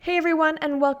Hey everyone,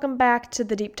 and welcome back to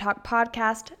the Deep Talk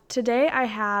podcast. Today I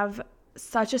have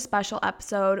such a special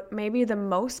episode, maybe the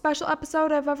most special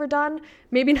episode I've ever done.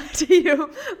 Maybe not to you,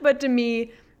 but to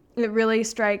me, it really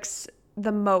strikes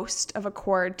the most of a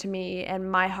chord to me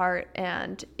and my heart,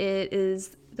 and it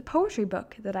is the poetry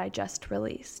book that I just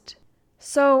released.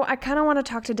 So I kind of want to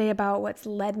talk today about what's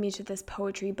led me to this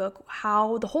poetry book,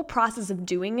 how the whole process of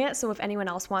doing it. So if anyone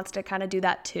else wants to kind of do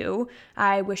that too,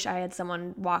 I wish I had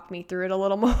someone walk me through it a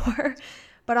little more,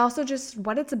 but also just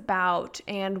what it's about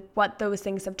and what those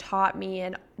things have taught me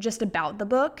and just about the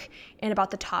book and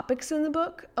about the topics in the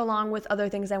book, along with other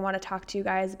things I want to talk to you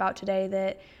guys about today,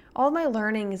 that all my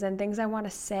learnings and things I want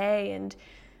to say. And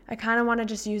I kind of want to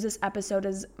just use this episode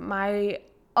as my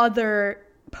other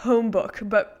poem book,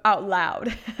 but out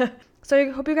loud. So I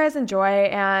hope you guys enjoy,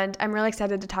 and I'm really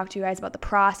excited to talk to you guys about the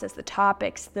process, the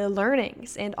topics, the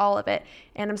learnings, and all of it.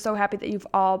 And I'm so happy that you've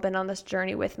all been on this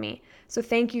journey with me. So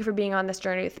thank you for being on this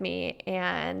journey with me,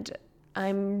 and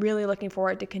I'm really looking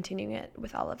forward to continuing it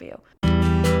with all of you.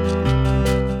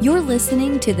 You're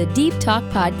listening to the Deep Talk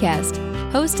podcast,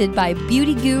 hosted by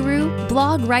beauty guru,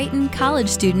 blog writing college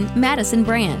student Madison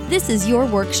Brand. This is your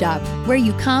workshop where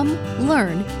you come,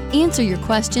 learn, answer your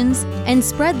questions, and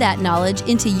spread that knowledge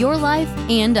into your life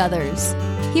and others.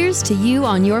 Here's to you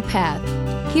on your path.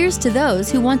 Here's to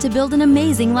those who want to build an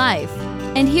amazing life.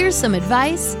 And here's some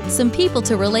advice, some people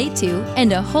to relate to,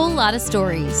 and a whole lot of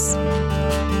stories.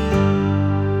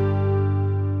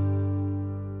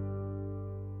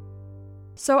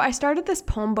 So I started this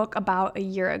poem book about a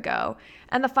year ago.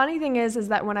 And the funny thing is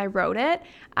that when I wrote it,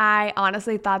 I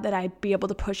honestly thought that I'd be able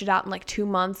to push it out in like 2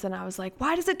 months. And I was like,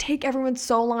 why does it take everyone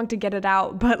so long to get it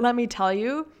out? But let me tell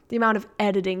you, the amount of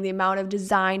editing, the amount of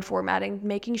design formatting,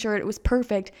 making sure it was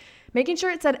perfect, making sure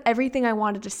it said everything I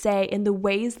wanted to say in the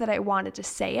ways that I wanted to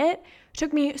say it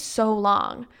took me so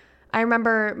long. I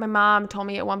remember my mom told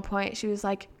me at one point, she was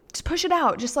like, just push it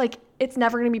out. Just like, it's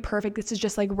never going to be perfect. This is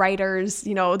just like writers,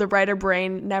 the writer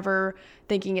brain never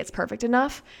thinking it's perfect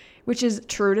enough, which is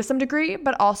true to some degree.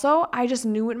 But also, I just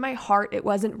knew in my heart it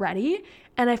wasn't ready.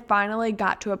 And I finally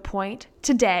got to a point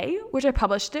today, which I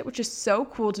published it, which is so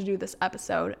cool to do this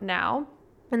episode now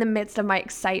in the midst of my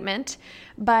excitement.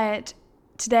 But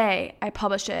today I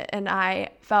published it and I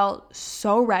felt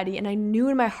so ready, and I knew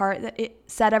in my heart that it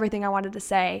said everything I wanted to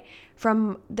say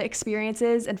from the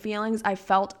experiences and feelings I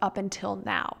felt up until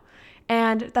now.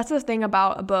 And that's the thing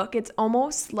about a book. It's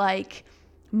almost like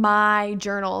my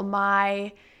journal,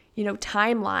 my,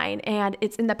 timeline, and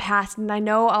it's in the past. And I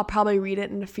know I'll probably read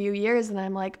it in a few years and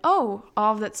I'm like, oh,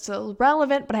 all of that's still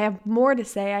relevant, but I have more to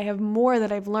say. I have more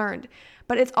that I've learned.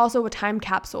 But it's also a time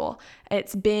capsule.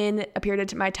 It's been a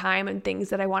period of my time and things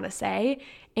that I want to say,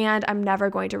 and I'm never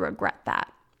going to regret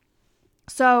that.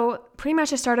 So pretty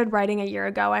much I started writing a year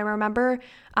ago. I remember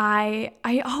I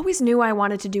always knew I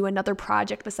wanted to do another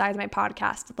project besides my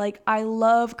podcast. Like, I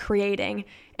love creating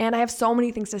and I have so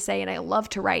many things to say and I love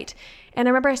to write. And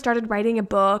I remember I started writing a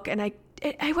book and I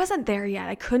wasn't there yet.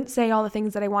 I couldn't say all the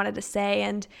things that I wanted to say.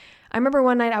 And I remember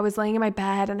one night I was laying in my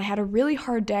bed and I had a really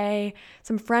hard day,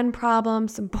 some friend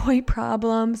problems, some boy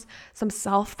problems, some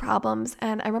self problems.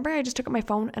 And I remember I just took up my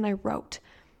phone and I wrote.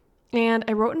 And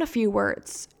I wrote in a few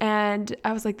words and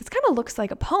I was like, this kind of looks like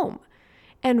a poem.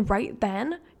 And right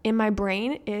then in my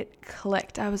brain, it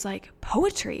clicked. I was like,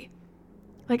 poetry.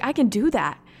 Like, I can do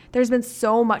that. There's been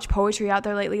so much poetry out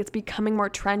there lately. It's becoming more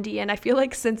trendy. And I feel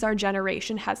like since our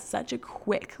generation has such a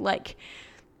quick,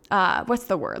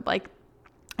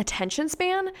 attention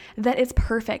span, that it's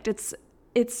perfect.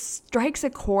 It strikes a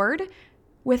chord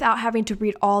without having to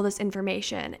read all this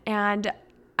information. And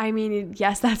I mean,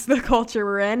 yes, that's the culture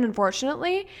we're in,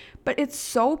 unfortunately, but it's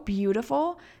so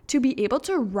beautiful to be able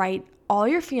to write all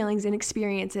your feelings and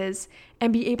experiences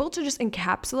and be able to just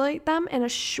encapsulate them in a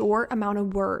short amount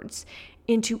of words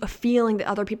into a feeling that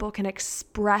other people can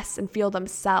express and feel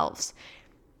themselves.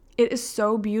 It is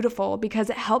so beautiful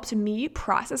because it helps me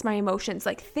process my emotions,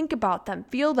 like think about them,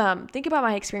 feel them, think about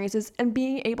my experiences, and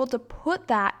being able to put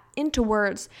that into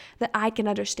words that I can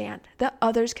understand, that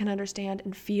others can understand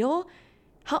and feel,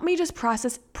 help me just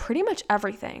process pretty much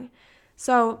everything.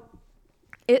 So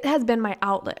it has been my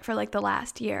outlet for the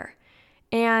last year.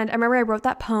 And I remember I wrote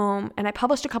that poem and I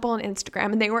published a couple on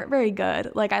Instagram and they weren't very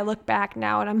good. I look back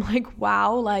now and I'm like,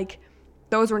 wow,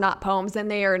 those were not poems and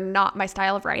they are not my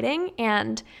style of writing.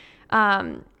 And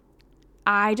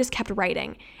I just kept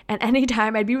writing. And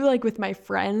anytime I'd be with my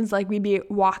friends, we'd be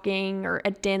walking or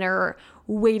at dinner or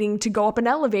waiting to go up an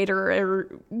elevator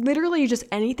or literally just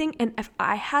anything. And if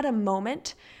I had a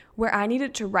moment where I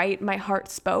needed to write, my heart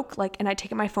spoke, and I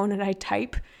take out my phone and I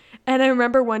type. And I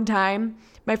remember one time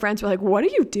my friends were like, what are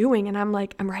you doing? And I'm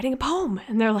like, I'm writing a poem.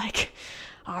 And they're like,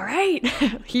 all right,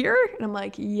 here? And I'm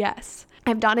like, yes.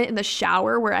 I've done it in the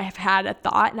shower where I've had a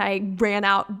thought and I ran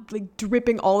out like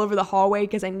dripping all over the hallway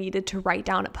because I needed to write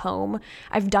down a poem.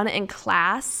 I've done it in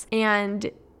class and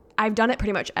I've done it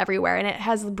pretty much everywhere. And it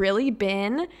has really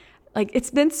been like,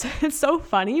 it's so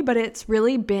funny, but it's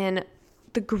really been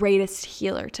the greatest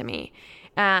healer to me.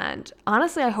 And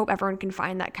honestly, I hope everyone can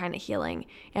find that kind of healing.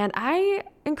 And I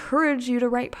encourage you to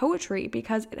write poetry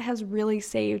because it has really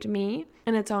saved me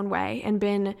in its own way and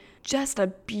been just a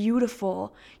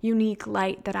beautiful, unique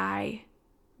light that I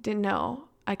didn't know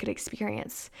I could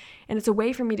experience. And it's a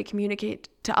way for me to communicate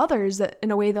to others that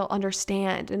in a way they'll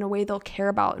understand, in a way they'll care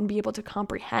about and be able to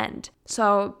comprehend.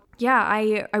 So yeah,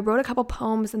 I wrote a couple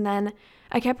poems and then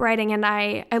I kept writing and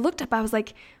I looked up, I was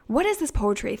like, what is this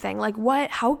poetry thing? Like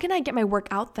how can I get my work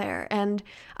out there? And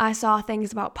I saw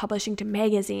things about publishing to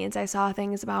magazines. I saw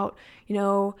things about,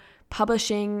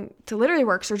 publishing to literary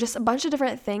works or just a bunch of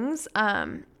different things.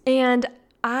 And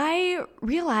I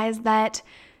realized that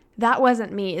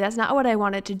wasn't me. That's not what I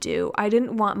wanted to do. I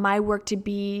didn't want my work to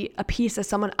be a piece of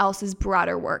someone else's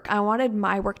broader work. I wanted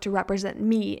my work to represent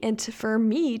me and for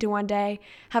me to one day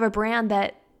have a brand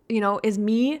that, is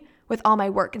me with all my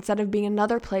work instead of being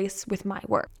another place with my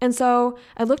work. And so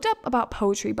I looked up about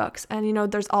poetry books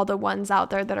and, there's all the ones out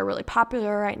there that are really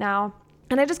popular right now.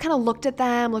 And I just kind of looked at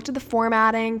them, looked at the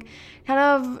formatting, kind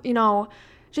of,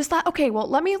 just thought, okay, well,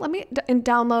 let me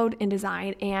download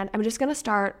InDesign and I'm just going to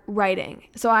start writing.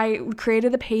 So I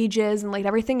created the pages and laid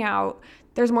everything out.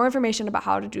 There's more information about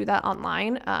how to do that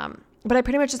online. But I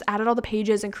pretty much just added all the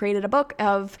pages and created a book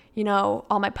of,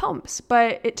 all my poems.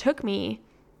 But it took me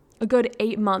a good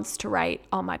 8 months to write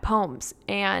all my poems.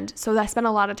 And so I spent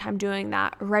a lot of time doing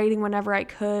that, writing whenever I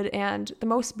could. And the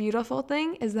most beautiful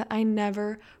thing is that I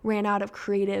never ran out of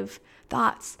creative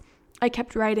thoughts. I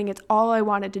kept writing. It's all I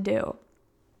wanted to do.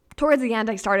 Towards the end,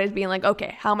 I started being like,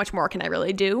 okay, how much more can I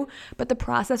really do? But the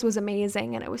process was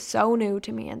amazing and it was so new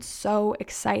to me and so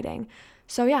exciting.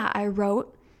 So yeah, I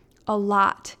wrote a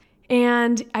lot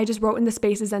and I just wrote in the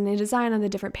spaces and the design on the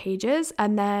different pages.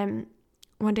 And then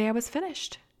one day I was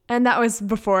finished. And that was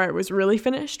before I was really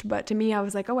finished. But to me, I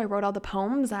was like, oh, I wrote all the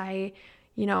poems. I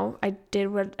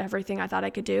did everything I thought I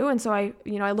could do. And so I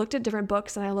looked at different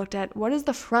books and I looked at what does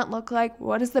the front look like?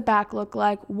 What does the back look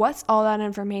like? What's all that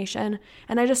information?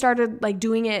 And I just started like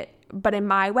doing it, but in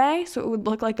my way. So it would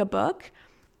look like a book.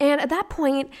 And at that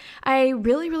point, I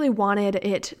really, really wanted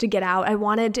it to get out. I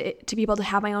wanted to be able to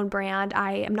have my own brand.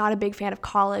 I am not a big fan of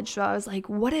college. So I was like,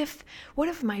 what if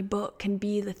my book can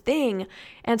be the thing?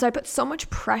 And so I put so much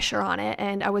pressure on it.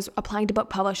 And I was applying to book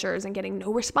publishers and getting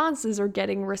no responses or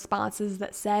getting responses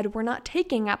that said, we're not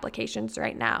taking applications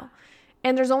right now.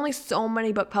 And there's only so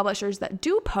many book publishers that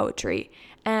do poetry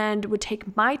and would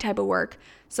take my type of work.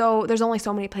 So there's only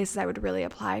so many places I would really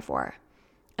apply for.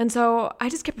 And so I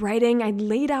just kept writing. I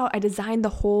designed the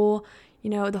whole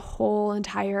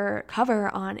entire cover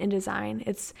on InDesign.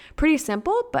 It's pretty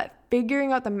simple, but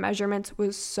figuring out the measurements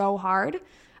was so hard.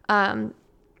 But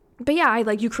yeah,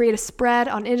 you create a spread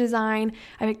on InDesign.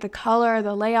 I make the color,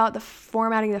 the layout, the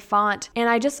formatting, the font. And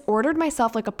I just ordered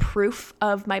myself like a proof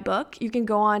of my book. You can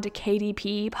go on to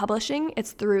KDP Publishing.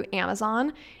 It's through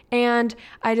Amazon. And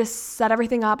I just set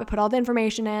everything up. I put all the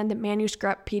information in, the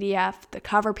manuscript PDF, the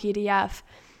cover PDF,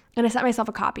 and I sent myself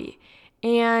a copy.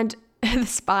 And the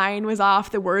spine was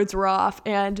off, the words were off,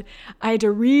 and I had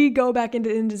to go back into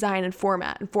InDesign and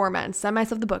format and send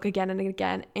myself the book again and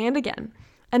again and again.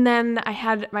 And then I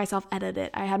had myself edit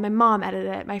it. I had my mom edit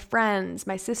it, my friends,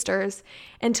 my sisters,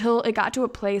 until it got to a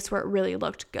place where it really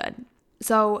looked good.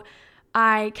 So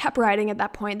I kept writing at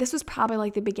that point. This was probably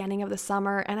like the beginning of the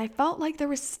summer, and I felt like there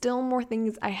was still more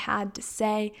things I had to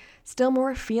say, still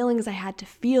more feelings I had to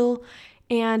feel.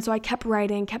 And so I kept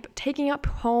writing, kept taking up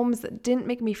poems that didn't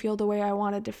make me feel the way I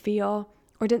wanted to feel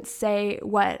or didn't say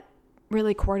what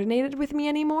really coordinated with me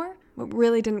anymore, what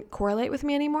really didn't correlate with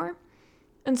me anymore.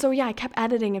 And so, yeah, I kept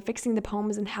editing and fixing the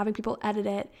poems and having people edit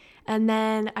it. And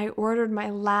then I ordered my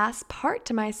last part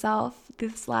to myself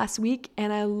this last week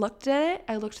and I looked at it.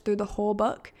 I looked through the whole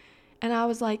book and I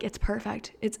was like, it's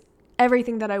perfect. It's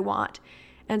everything that I want.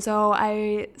 And so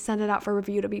I sent it out for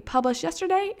review to be published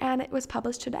yesterday and it was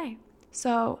published today.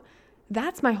 So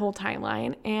that's my whole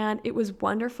timeline and it was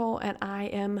wonderful and I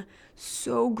am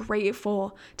so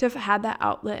grateful to have had that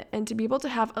outlet and to be able to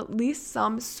have at least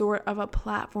some sort of a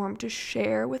platform to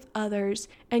share with others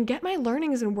and get my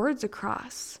learnings and words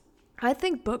across. I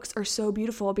think books are so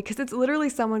beautiful because it's literally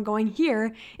someone going,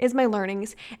 here is my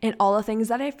learnings and all the things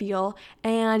that I feel,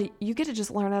 and you get to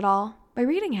just learn it all by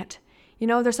reading it.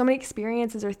 There's so many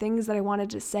experiences or things that I wanted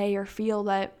to say or feel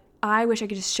that I wish I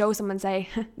could just show someone and say,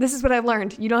 this is what I've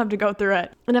learned. You don't have to go through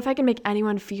it. And if I can make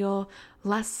anyone feel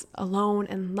less alone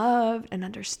and loved and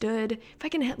understood, if I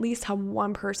can at least help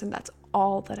one person, that's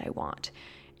all that I want.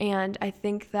 And I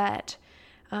think that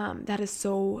that is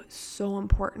so, so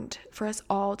important for us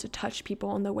all to touch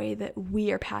people in the way that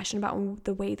we are passionate about and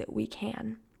the way that we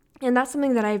can. And that's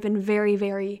something that I've been very,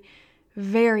 very,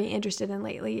 very interested in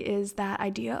lately, is that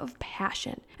idea of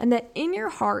passion. And that in your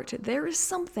heart, there is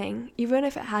something, even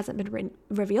if it hasn't been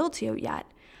revealed to you yet,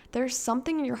 there's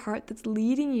something in your heart that's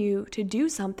leading you to do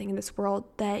something in this world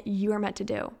that you are meant to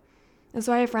do. And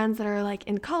so I have friends that are like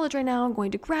in college right now,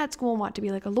 going to grad school, and want to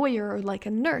be like a lawyer or like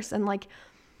a nurse. And like,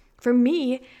 for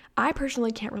me, I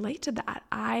personally can't relate to that.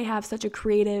 I have such a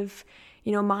creative,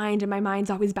 mind, and my mind's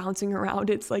always bouncing around.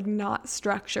 It's like not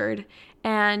structured.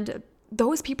 And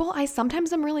those people I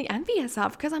sometimes am really envious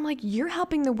of, because I'm like, you're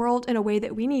helping the world in a way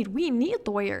that we need. We need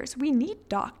lawyers. We need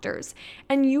doctors.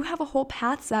 And you have a whole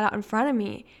path set out in front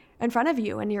of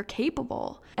you, and you're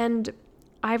capable. And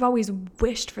I've always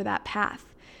wished for that path.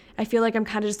 I feel like I'm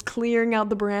kind of just clearing out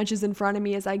the branches in front of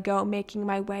me as I go, making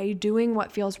my way, doing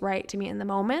what feels right to me in the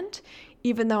moment,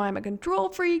 even though I'm a control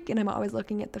freak and I'm always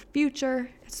looking at the future.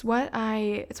 It's what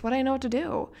I know what to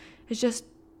do. It's just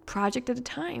project at a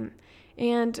time.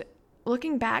 And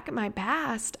looking back at my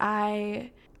past,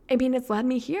 I mean, it's led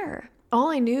me here. All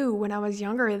I knew when I was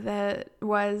younger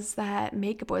was that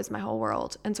makeup was my whole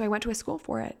world. And so I went to a school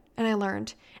for it, and I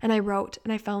learned, and I wrote,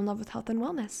 and I fell in love with health and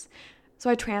wellness. So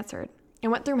I transferred. I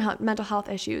went through mental health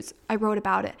issues. I wrote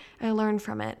about it. I learned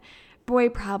from it. Boy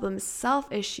problems,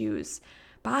 self issues,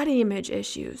 body image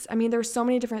issues. I mean, there's so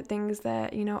many different things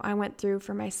that, I went through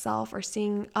for myself, or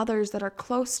seeing others that are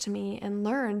close to me, and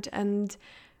learned, and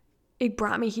it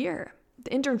brought me here. The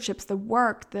internships, the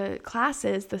work, the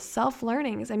classes, the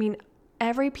self-learnings. I mean,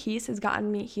 every piece has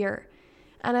gotten me here.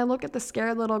 And I look at the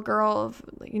scared little girl of,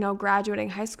 graduating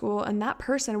high school, and that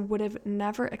person would have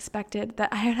never expected that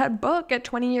I had a book at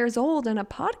 20 years old and a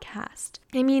podcast.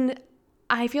 I mean,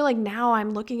 I feel like now I'm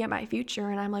looking at my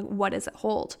future and I'm like, what does it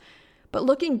hold? But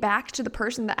looking back to the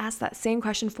person that asked that same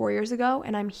question 4 years ago,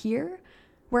 and I'm here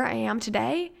where I am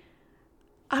today,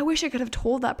 I wish I could have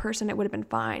told that person it would have been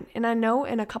fine. And I know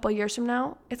in a couple of years from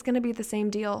now, it's going to be the same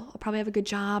deal. I'll probably have a good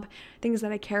job, things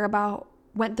that I care about,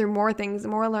 went through more things,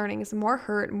 more learnings, more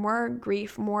hurt, more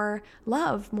grief, more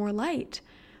love, more light.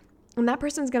 And that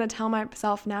person's going to tell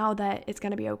myself now that it's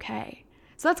going to be okay.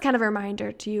 So that's kind of a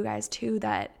reminder to you guys too,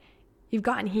 that you've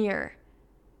gotten here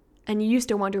and you used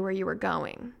to wonder where you were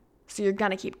going. So you're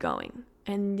going to keep going,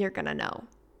 and you're going to know.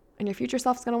 And your future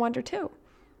self's going to wonder too.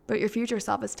 But your future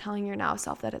self is telling your now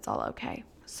self that it's all okay.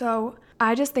 So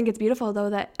I just think it's beautiful, though,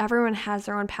 that everyone has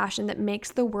their own passion that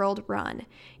makes the world run.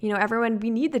 We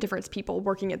need the different people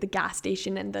working at the gas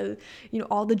station and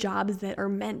all the jobs that are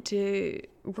meant to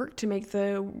work to make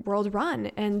the world run.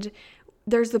 And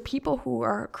there's the people who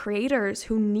are creators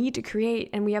who need to create.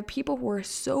 And we have people who are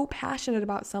so passionate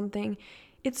about something.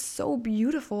 It's so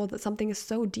beautiful that something is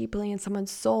so deeply in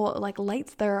someone's soul, it like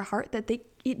lights their heart, that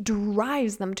it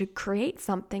drives them to create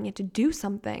something and to do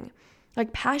something.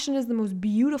 Like, passion is the most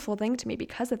beautiful thing to me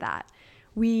because of that.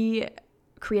 We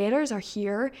creators are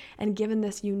here and given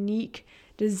this unique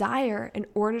desire in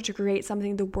order to create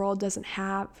something the world doesn't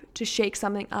have, to shake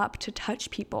something up, to touch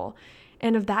people.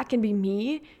 And if that can be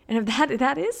me, and if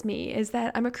that is me, is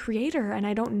that I'm a creator and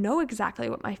I don't know exactly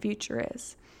what my future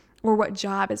is or what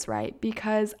job is right,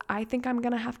 because I think I'm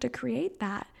going to have to create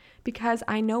that, because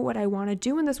I know what I want to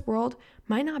do in this world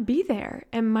might not be there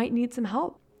and might need some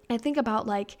help. I think about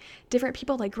like different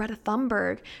people like Greta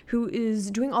Thunberg, who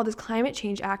is doing all this climate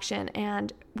change action,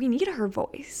 and we need her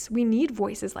voice. We need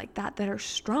voices like that are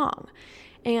strong,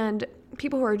 and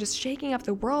people who are just shaking up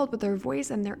the world with their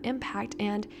voice and their impact.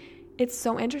 And it's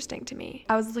so interesting to me.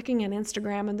 I was looking at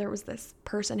Instagram and there was this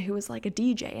person who was like a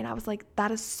DJ, and I was like,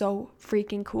 that is so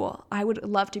freaking cool. I would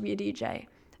love to be a DJ.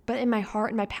 But in my heart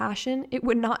and my passion, it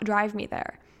would not drive me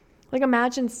there. Like,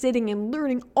 imagine sitting and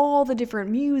learning all the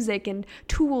different music and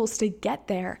tools to get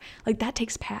there. Like, that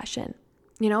takes passion,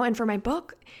 And for my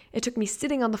book, it took me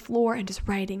sitting on the floor and just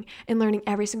writing and learning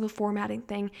every single formatting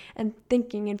thing and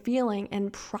thinking and feeling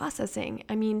and processing.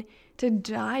 I mean, to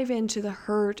dive into the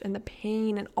hurt and the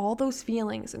pain and all those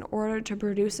feelings in order to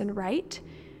produce and write.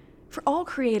 For all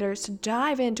creators to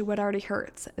dive into what already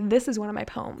hurts. This is one of my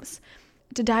poems.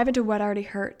 To dive into what already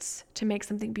hurts to make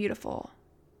something beautiful.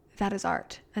 That is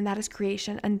art, and that is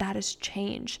creation, and that is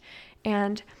change.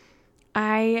 And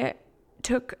it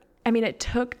took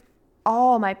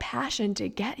all my passion to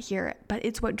get here, but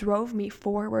it's what drove me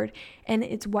forward, and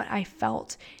it's what I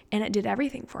felt, and it did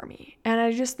everything for me. And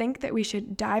I just think that we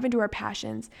should dive into our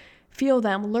passions, feel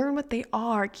them, learn what they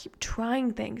are, keep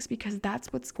trying things, because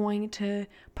that's what's going to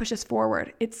push us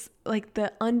forward. It's like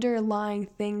the underlying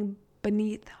thing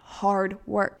beneath hard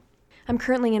work. I'm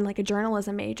currently in like a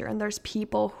journalism major, and there's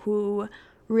people who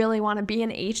really want to be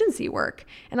in agency work.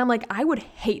 And I'm like, I would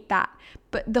hate that.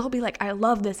 But they'll be like, I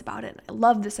love this about it. I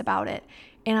love this about it.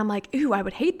 And I'm like, ooh, I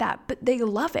would hate that. But they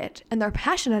love it and they're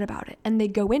passionate about it. And they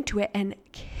go into it and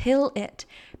kill it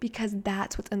because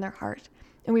that's what's in their heart.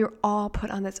 And we were all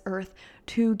put on this earth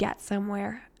to get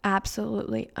somewhere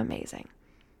absolutely amazing.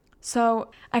 So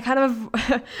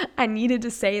I needed to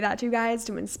say that to you guys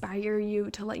to inspire you,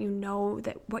 to let you know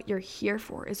that what you're here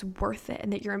for is worth it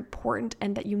and that you're important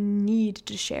and that you need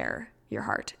to share your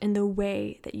heart in the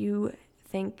way that you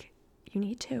think you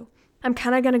need to. I'm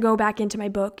kind of going to go back into my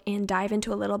book and dive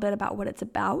into a little bit about what it's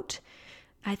about.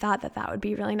 I thought that would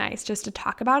be really nice just to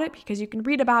talk about it because you can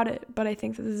read about it, but I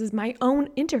think that this is my own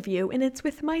interview and it's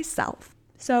with myself.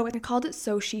 So I called it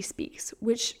So She Speaks,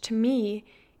 which to me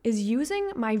is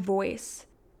using my voice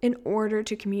in order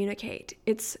to communicate.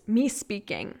 It's me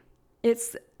speaking.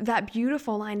 It's that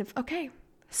beautiful line of, okay,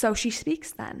 so she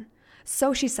speaks then.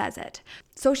 So she says it.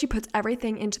 So she puts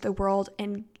everything into the world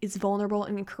and is vulnerable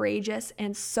and courageous.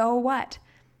 And so what?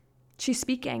 She's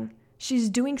speaking. She's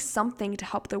doing something to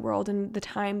help the world in the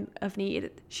time of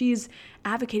need. She's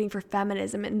advocating for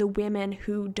feminism and the women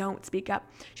who don't speak up.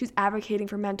 She's advocating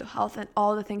for mental health and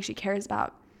all the things she cares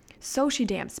about. So she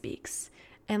damn speaks.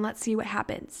 And let's see what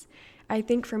happens. I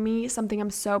think for me, something I'm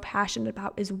so passionate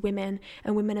about is women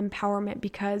and women empowerment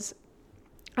because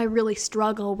I really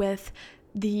struggle with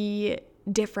the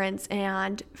difference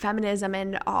and feminism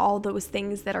and all those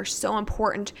things that are so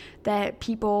important that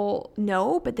people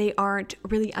know, but they aren't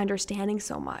really understanding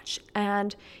so much.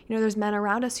 And, there's men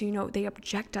around us who, they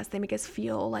object us. They make us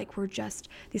feel like we're just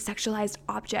these sexualized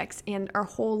objects, and our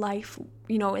whole life,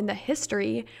 in the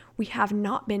history, we have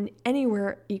not been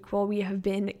anywhere equal. We have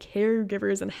been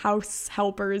caregivers and house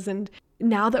helpers, and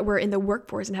now that we're in the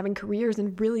workforce and having careers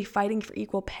and really fighting for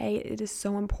equal pay, it is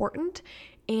so important.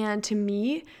 And to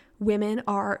me, women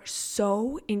are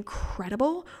so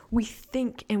incredible. We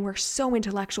think and we're so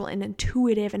intellectual and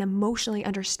intuitive and emotionally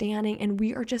understanding. And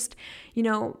we are just,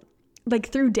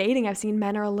 through dating, I've seen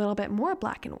men are a little bit more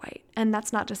black and white. And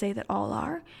that's not to say that all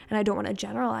are. And I don't want to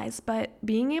generalize, but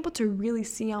being able to really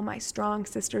see all my strong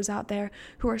sisters out there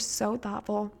who are so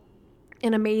thoughtful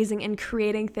and amazing and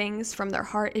creating things from their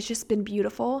heart, it's just been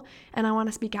beautiful. And I want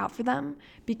to speak out for them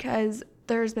because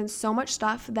there's been so much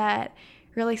stuff that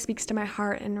really speaks to my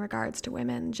heart in regards to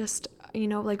women, just,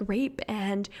 rape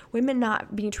and women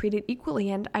not being treated equally.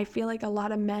 And I feel like a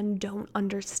lot of men don't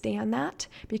understand that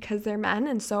because they're men.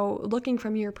 And so looking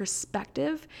from your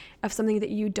perspective of something that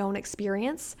you don't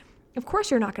experience, of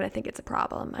course, you're not going to think it's a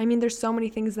problem. I mean, there's so many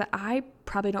things that I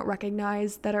probably don't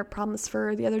recognize that are problems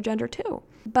for the other gender too.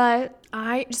 But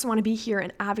I just want to be here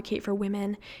and advocate for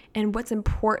women and what's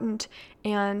important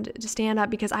and to stand up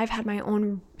because I've had my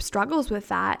own struggles with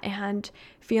that and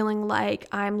feeling like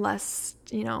I'm less,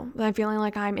 I'm feeling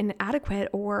like I'm inadequate,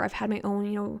 or I've had my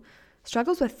own,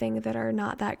 struggles with things that are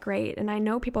not that great. And I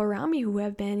know people around me who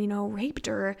have been, raped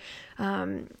or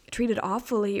treated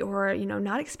awfully or,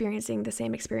 not experiencing the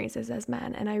same experiences as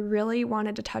men. And I really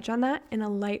wanted to touch on that in a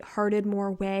lighthearted,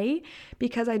 more way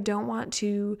because I don't want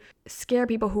to scare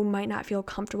people who might not feel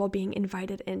comfortable being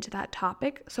invited into that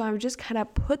topic. So I've just kind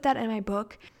of put that in my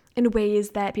book in ways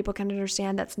that people can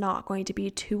understand that's not going to be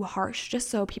too harsh,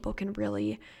 just so people can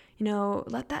really,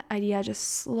 let that idea just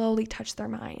slowly touch their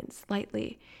minds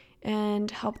lightly and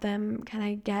help them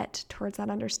kind of get towards that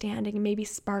understanding and maybe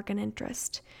spark an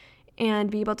interest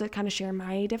and be able to kind of share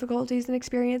my difficulties and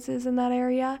experiences in that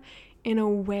area in a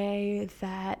way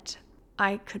that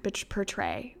I could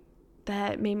portray,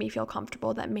 that made me feel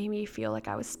comfortable, that made me feel like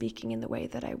I was speaking in the way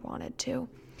that I wanted to.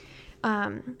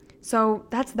 So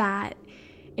that's that.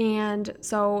 And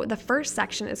so the first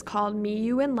section is called Me,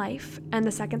 You, and Life, and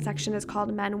the second section is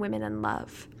called Men, Women, and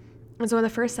Love. And so in the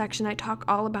first section, I talk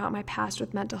all about my past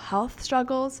with mental health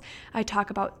struggles. I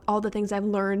talk about all the things I've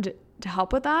learned to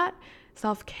help with that,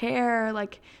 self-care,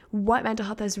 like what mental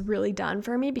health has really done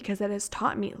for me, because it has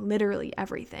taught me literally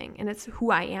everything. And it's who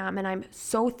I am. And I'm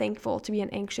so thankful to be an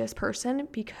anxious person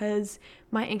because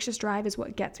my anxious drive is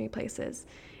what gets me places.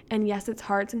 And yes, it's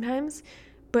hard sometimes,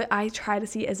 but I try to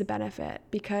see it as a benefit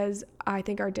because I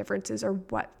think our differences are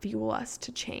what fuel us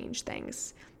to change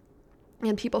things.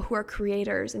 And people who are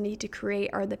creators and need to create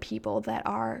are the people that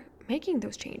are making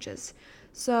those changes.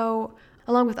 So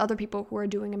along with other people who are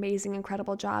doing amazing,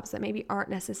 incredible jobs that maybe aren't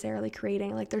necessarily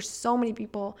creating. Like there's so many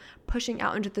people pushing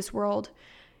out into this world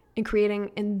and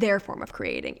creating in their form of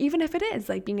creating, even if it is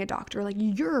like being a doctor, like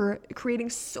you're creating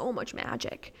so much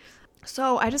magic.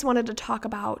 So I just wanted to talk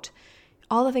about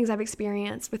all the things I've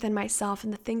experienced within myself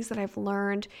and the things that I've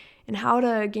learned and how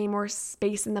to gain more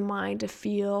space in the mind to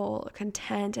feel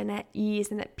content and at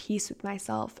ease and at peace with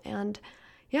myself. And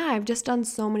yeah, I've just done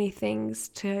so many things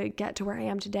to get to where I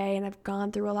am today, and I've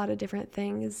gone through a lot of different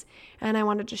things, and I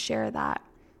wanted to share that.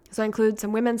 So it includes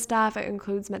some women's stuff, it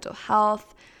includes mental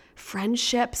health,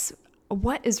 friendships,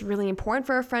 what is really important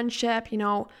for a friendship,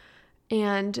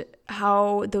 and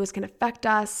how those can affect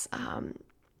us,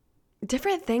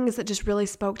 different things that just really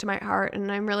spoke to my heart.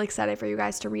 And I'm really excited for you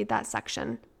guys to read that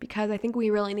section, because I think we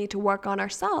really need to work on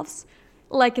ourselves.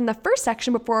 Like in the first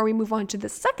section, before we move on to the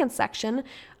second section,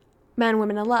 men,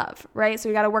 women, and love, right? So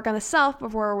we got to work on the self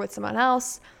before we're with someone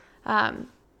else,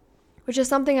 which is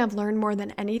something I've learned more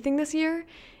than anything this year,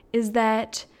 is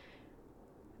that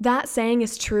saying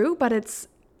is true, but it's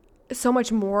so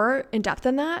much more in depth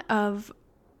than that. Of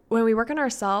when we work on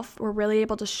ourselves, we're really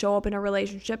able to show up in a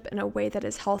relationship in a way that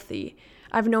is healthy.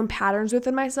 I've known patterns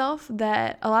within myself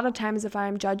that a lot of times if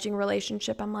I'm judging a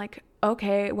relationship, I'm like,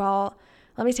 okay, well,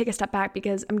 let me take a step back,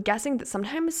 because I'm guessing that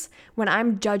sometimes when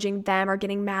I'm judging them or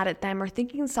getting mad at them or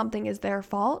thinking something is their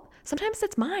fault, sometimes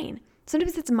it's mine.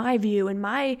 Sometimes it's my view and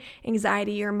my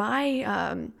anxiety or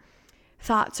my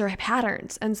thoughts or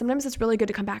patterns. And sometimes it's really good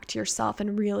to come back to yourself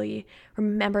and really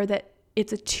remember that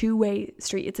it's a two-way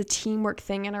street. It's a teamwork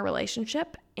thing in a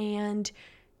relationship. And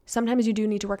sometimes you do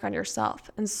need to work on yourself.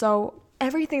 And so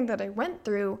everything that I went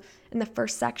through in the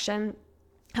first section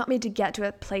helped me to get to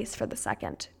a place for the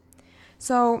second.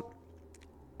 So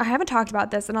I haven't talked about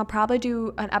this, and I'll probably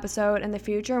do an episode in the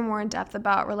future more in depth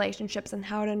about relationships and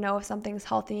how to know if something's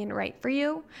healthy and right for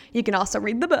you. You can also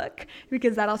read the book,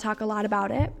 because that'll talk a lot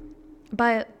about it.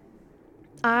 But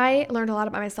I learned a lot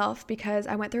about myself because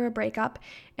I went through a breakup,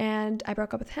 and I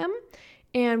broke up with him,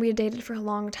 and we had dated for a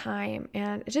long time,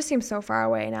 and it just seems so far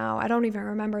away now. I don't even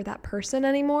remember that person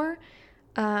anymore.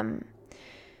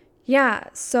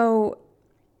 So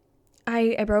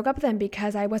I broke up with him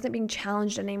because I wasn't being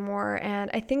challenged anymore.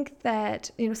 And I think that,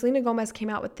 Selena Gomez came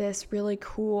out with this really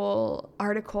cool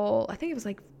article. I think it was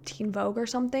like Teen Vogue or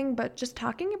something, but just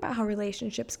talking about how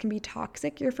relationships can be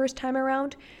toxic your first time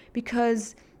around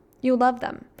because you love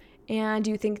them. And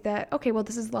you think that, okay, well,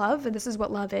 this is love and this is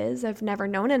what love is. I've never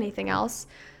known anything else.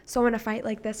 So I'm going to fight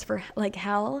like this for like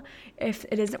hell. If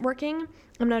it isn't working,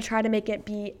 I'm going to try to make it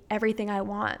be everything I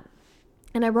want.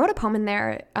 And I wrote a poem in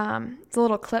there. It's a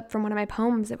little clip from one of my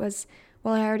poems. It was,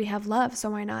 well, I already have love, so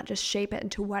why not just shape it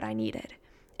into what I needed?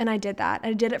 And I did that.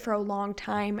 I did it for a long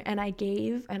time, and I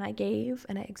gave, and I gave,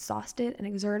 and I exhausted and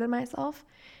exerted myself.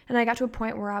 And I got to a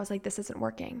point where I was like, this isn't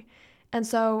working. And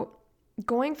so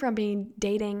going from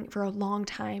dating for a long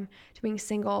time to being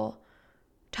single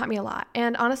taught me a lot.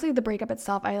 And honestly, the breakup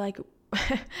itself, I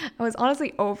was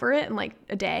honestly over it in like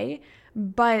a day.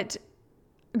 But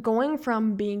going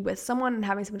from being with someone and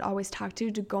having someone to always talk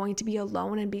to going to be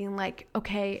alone and being like,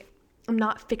 okay, I'm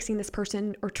not fixing this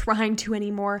person or trying to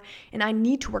anymore, and I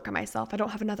need to work on myself. I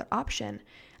don't have another option.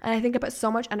 And I think I put so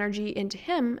much energy into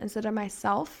him instead of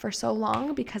myself for so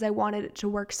long because I wanted it to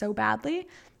work so badly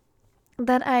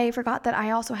that I forgot that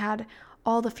I also had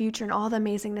all the future and all the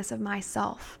amazingness of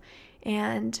myself.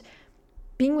 And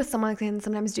being with someone can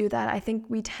sometimes do that. I think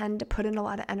we tend to put in a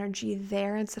lot of energy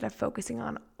there instead of focusing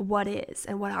on what is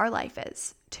and what our life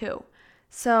is too.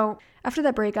 So after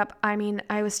that breakup,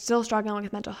 I was still struggling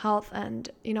with mental health, and,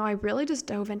 I really just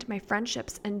dove into my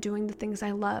friendships and doing the things I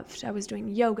loved. I was doing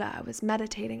yoga, I was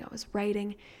meditating, I was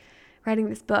writing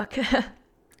this book.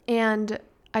 And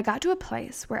I got to a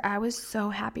place where I was so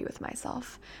happy with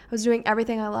myself. I was doing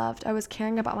everything I loved. I was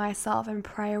caring about myself and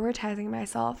prioritizing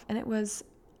myself, and it was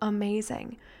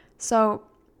amazing. So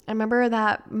I remember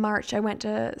that March I went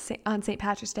on St.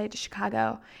 Patrick's Day to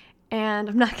Chicago, and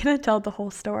I'm not going to tell the whole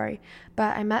story,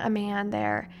 but I met a man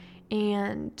there,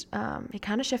 and he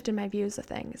kind of shifted my views of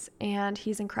things, and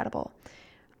he's incredible.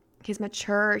 He's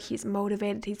mature, he's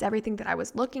motivated, he's everything that I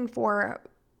was looking for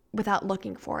without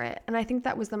looking for it. And I think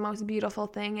that was the most beautiful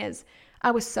thing, is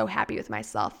I was so happy with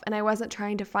myself, and I wasn't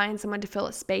trying to find someone to fill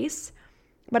a space.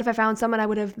 But if I found someone, I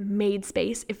would have made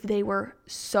space if they were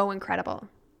so incredible.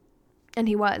 And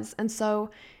he was. And so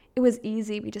it was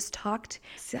easy. We just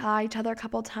saw each other a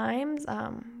couple times.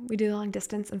 We did long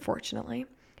distance, unfortunately.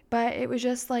 But it was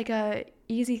just like a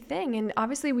easy thing. And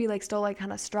obviously we still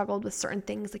kind of struggled with certain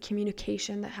things, like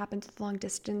communication that happens with long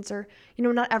distance, or,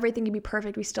 not everything can be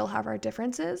perfect. We still have our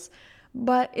differences.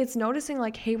 but it's noticing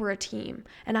like, hey, we're a team,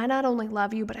 and I not only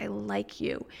love you, but I like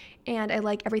you, and I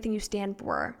like everything you stand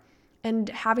for, and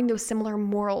having those similar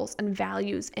morals and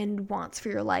values and wants for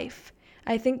your life.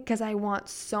 I think because I want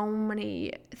so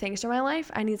many things for my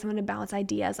life, I need someone to bounce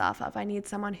ideas off of. I need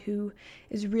someone who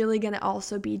is really going to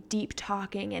also be deep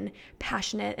talking and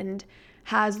passionate and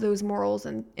has those morals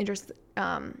and interests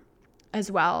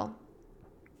as well.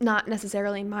 Not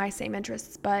necessarily my same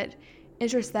interests, but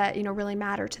interests that, really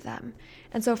matter to them.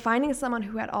 And so finding someone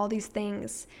who had all these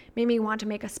things made me want to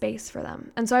make a space for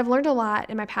them. And so I've learned a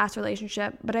lot in my past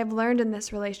relationship, but I've learned in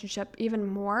this relationship even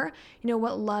more,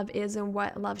 what love is and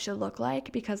what love should look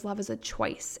like, because love is a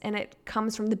choice, and it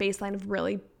comes from the baseline of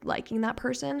really liking that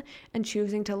person and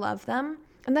choosing to love them.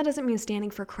 And that doesn't mean standing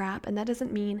for crap, and that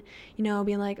doesn't mean,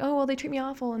 being like, oh, well, they treat me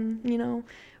awful, and,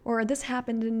 or this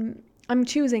happened and I'm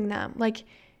choosing them. Like,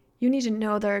 you need to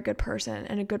know they're a good person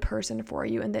and a good person for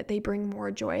you, and that they bring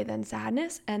more joy than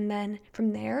sadness. And then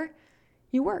from there,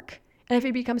 you work. And if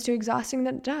it becomes too exhausting,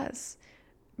 then it does.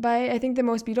 But I think the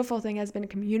most beautiful thing has been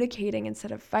communicating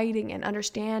instead of fighting, and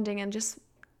understanding, and just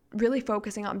really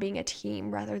focusing on being a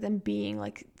team rather than being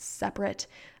like separate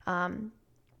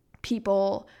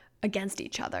people against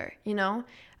each other,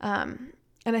 And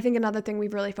I think another thing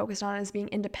we've really focused on is being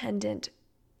independent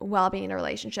while being in a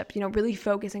relationship, really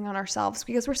focusing on ourselves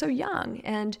because we're so young,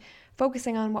 and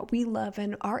focusing on what we love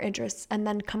and our interests, and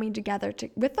then coming together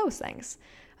with those things.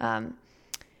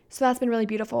 So that's been really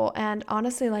beautiful. And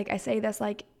honestly, like I say this,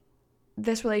 like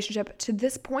this relationship to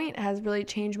this point has really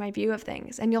changed my view of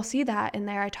things. And you'll see that in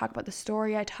there. I talk about the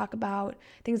story, I talk about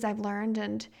things I've learned,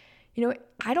 and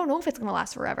I don't know if it's going to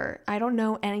last forever. I don't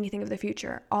know anything of the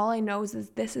future. All I know is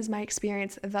this is my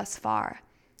experience thus far.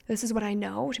 This is what I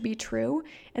know to be true.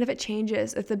 And if it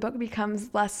changes, if the book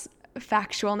becomes less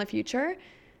factual in the future,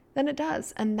 then it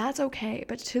does. And that's okay.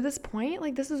 But to this point,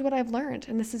 like, this is what I've learned,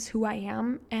 and this is who I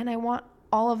am. And I want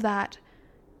all of that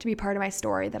to be part of my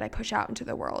story that I push out into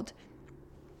the world.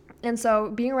 And so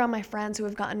being around my friends who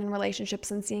have gotten in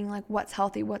relationships and seeing like what's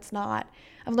healthy, what's not,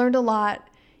 I've learned a lot,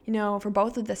 for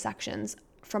both of the sections,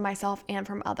 from myself and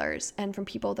from others, and from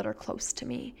people that are close to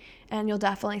me. And you'll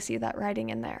definitely see that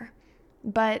writing in there.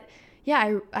 But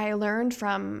yeah, I learned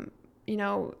from,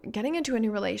 getting into a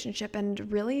new relationship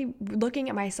and really looking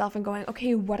at myself and going,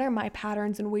 okay, what are my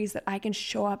patterns and ways that I can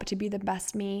show up to be the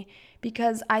best me?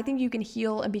 Because I think you can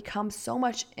heal and become so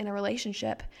much in a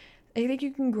relationship. I think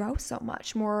you can grow so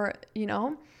much more,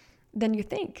 than you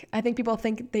think. I think people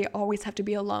think they always have to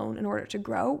be alone in order to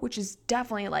grow, which is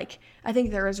definitely I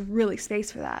think there is really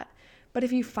space for that. But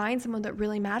if you find someone that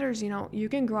really matters, you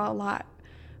can grow a lot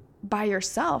by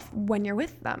yourself when you're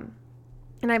with them.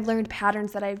 And I've learned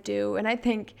patterns that I do. And I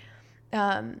think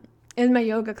in my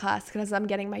yoga class, because I'm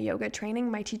getting my yoga training,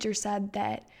 my teacher said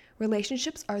that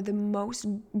relationships are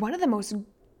one of the most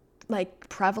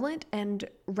prevalent and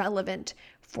relevant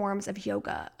forms of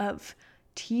yoga, of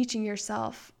teaching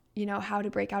yourself, how to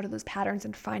break out of those patterns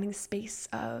and finding space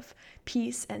of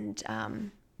peace. And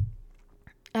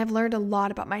I've learned a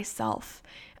lot about myself,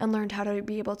 and learned how to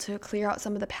be able to clear out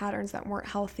some of the patterns that weren't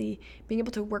healthy, being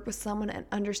able to work with someone and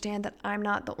understand that I'm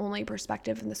not the only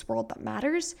perspective in this world that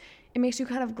matters. It makes you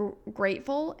kind of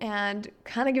grateful, and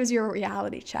kind of gives you a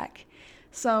reality check.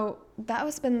 So that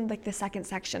has been the second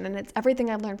section, and it's everything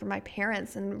I've learned from my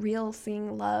parents and real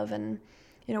seeing love and,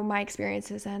 my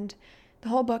experiences. And the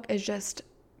whole book is just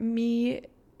me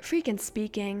freaking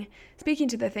speaking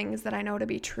to the things that I know to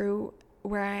be true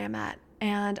where I am at.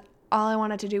 And all I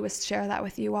wanted to do was share that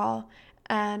with you all.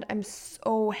 And I'm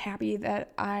so happy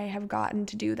that I have gotten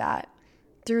to do that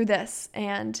through this.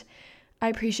 And I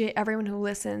appreciate everyone who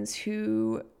listens,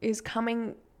 who is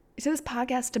coming to this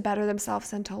podcast to better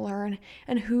themselves and to learn.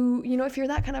 And who, if you're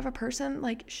that kind of a person,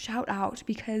 shout out,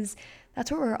 because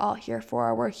that's what we're all here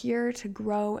for. We're here to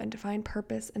grow and to find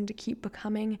purpose and to keep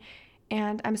becoming.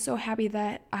 And I'm so happy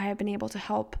that I have been able to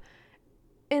help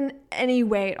in any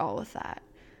way at all with that.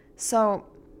 So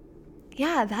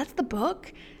yeah, that's the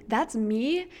book. That's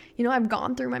me. I've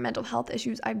gone through my mental health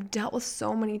issues. I've dealt with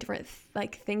so many different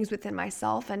things within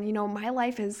myself. And, my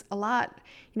life is a lot,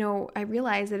 I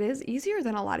realize it is easier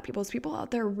than a lot of people's. People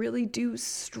out there really do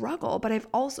struggle, but I've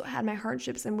also had my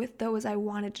hardships. And with those, I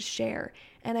wanted to share,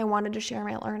 and I wanted to share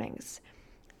my learnings.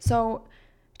 So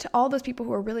to all those people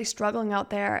who are really struggling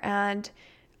out there and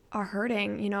are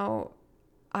hurting,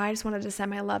 I just wanted to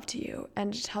send my love to you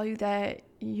and to tell you that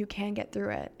you can get through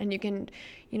it, and you can,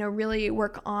 really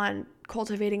work on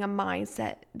cultivating a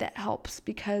mindset that helps,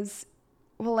 because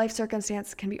life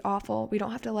circumstances can be awful. We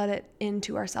don't have to let it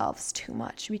into ourselves too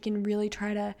much. We can really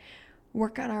try to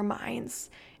work on our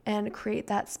minds and create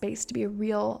that space to be a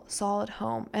real solid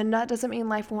home. And that doesn't mean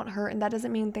life won't hurt, and that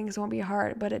doesn't mean things won't be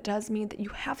hard, but it does mean that you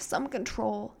have some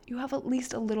control. You have at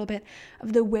least a little bit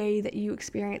of the way that you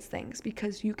experience things,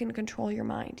 because you can control your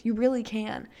mind. You really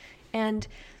can. And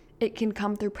it can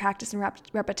come through practice and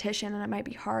repetition, and it might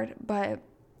be hard, but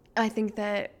I think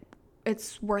that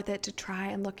it's worth it to try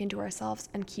and look into ourselves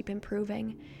and keep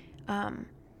improving.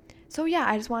 So yeah,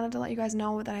 I just wanted to let you guys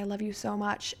know that I love you so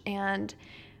much, and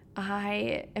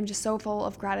I am just so full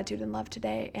of gratitude and love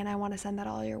today, and I want to send that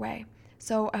all your way.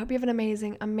 So I hope you have an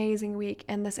amazing, amazing week,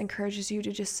 and this encourages you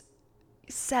to just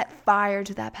set fire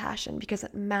to that passion, because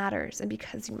it matters and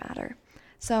because you matter.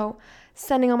 So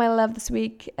sending all my love this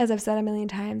week, as I've said a million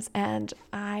times, and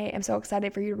I am so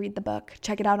excited for you to read the book.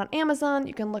 Check it out on Amazon.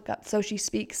 You can look up So She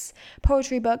Speaks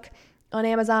poetry book on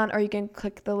Amazon, or you can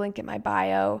click the link in my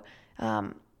bio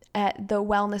at The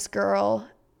Wellness Girl,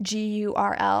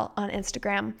 GURL on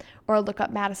Instagram, or look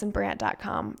up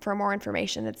madisonbrandt.com for more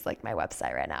information. It's like my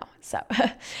website right now. So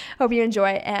hope you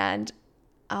enjoy, and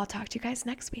I'll talk to you guys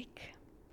next week.